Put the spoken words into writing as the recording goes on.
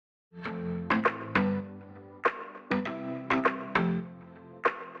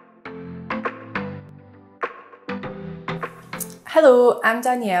Hello, I'm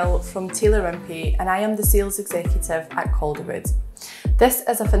Danielle from Wimpey and I am the Sales Executive at Calderwood. This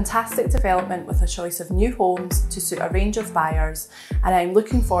is a fantastic development with a choice of new homes to suit a range of buyers, and I'm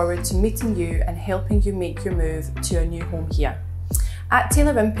looking forward to meeting you and helping you make your move to a new home here. At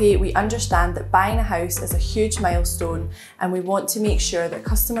Wimpey, we understand that buying a house is a huge milestone, and we want to make sure that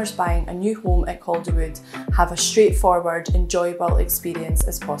customers buying a new home at Calderwood have a straightforward, enjoyable experience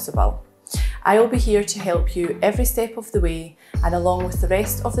as possible. I will be here to help you every step of the way, and along with the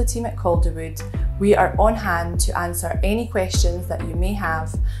rest of the team at Calderwood, we are on hand to answer any questions that you may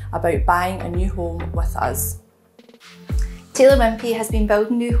have about buying a new home with us. Wimpey has been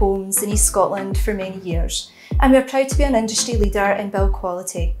building new homes in East Scotland for many years, and we are proud to be an industry leader in build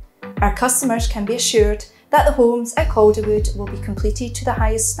quality. Our customers can be assured that the homes at Calderwood will be completed to the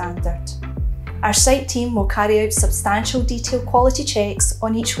highest standard. Our site team will carry out substantial detailed quality checks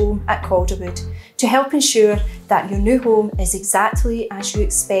on each home at Calderwood to help ensure that your new home is exactly as you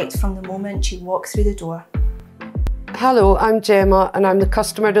expect from the moment you walk through the door. Hello, I'm Gemma and I'm the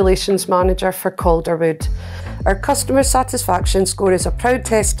Customer Relations Manager for Calderwood. Our customer satisfaction score is a proud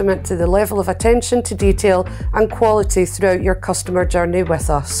testament to the level of attention to detail and quality throughout your customer journey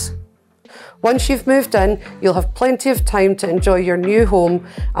with us. Once you've moved in, you'll have plenty of time to enjoy your new home,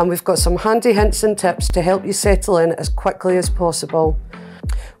 and we've got some handy hints and tips to help you settle in as quickly as possible.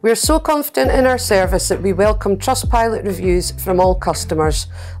 We're so confident in our service that we welcome Trustpilot reviews from all customers.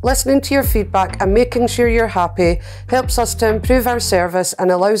 Listening to your feedback and making sure you're happy helps us to improve our service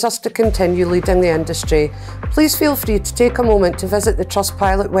and allows us to continue leading the industry. Please feel free to take a moment to visit the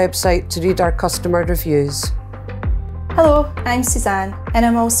Trustpilot website to read our customer reviews. Hello, I'm Suzanne and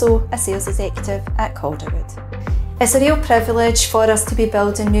I'm also a Sales Executive at Calderwood. It's a real privilege for us to be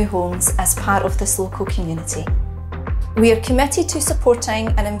building new homes as part of this local community. We are committed to supporting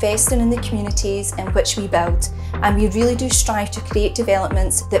and investing in the communities in which we build, and we really do strive to create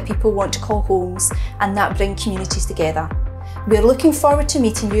developments that people want to call homes and that bring communities together. We are looking forward to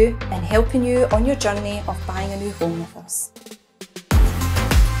meeting you and helping you on your journey of buying a new home with us.